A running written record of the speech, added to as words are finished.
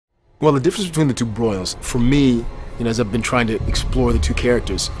Well, the difference between the two Broyles, for me, as I've been trying to explore the two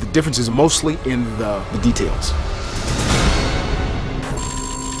characters, the difference is mostly in the details.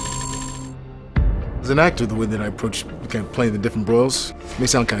 As an actor, the way that I approach kind of playing the different Broyles may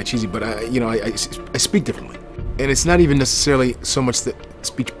sound kind of cheesy, but I speak differently. And it's not even necessarily so much the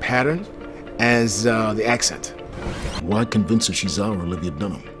speech pattern as the accent. Why convince her she's our Olivia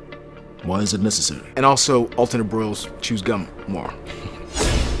Dunham? Why is it necessary? And also, alternate Broyles chews gum more.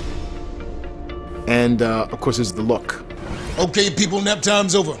 And, of course, there's the look. Okay, people, nap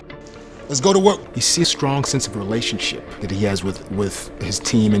time's over. Let's go to work. You see a strong sense of relationship that he has with his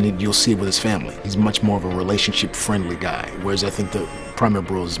team, and you'll see it with his family. He's much more of a relationship-friendly guy, whereas I think the primary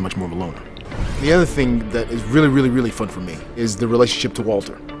Broyles is much more of a loner. The other thing that is really, really, really fun for me is the relationship to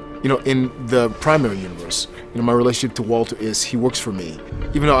Walter. In the primary universe, my relationship to Walter is he works for me.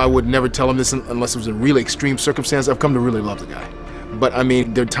 Even though I would never tell him this unless it was a really extreme circumstance, I've come to really love the guy. But I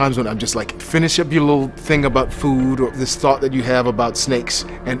mean, there are times when I'm just like, finish up your little thing about food or this thought that you have about snakes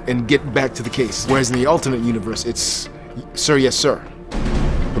and get back to the case. Whereas in the alternate universe, it's, sir, yes, sir.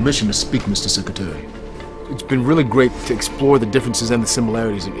 Permission to speak, Mr. Secretary. It's been really great to explore the differences and the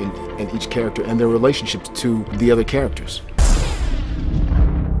similarities in each character and their relationships to the other characters.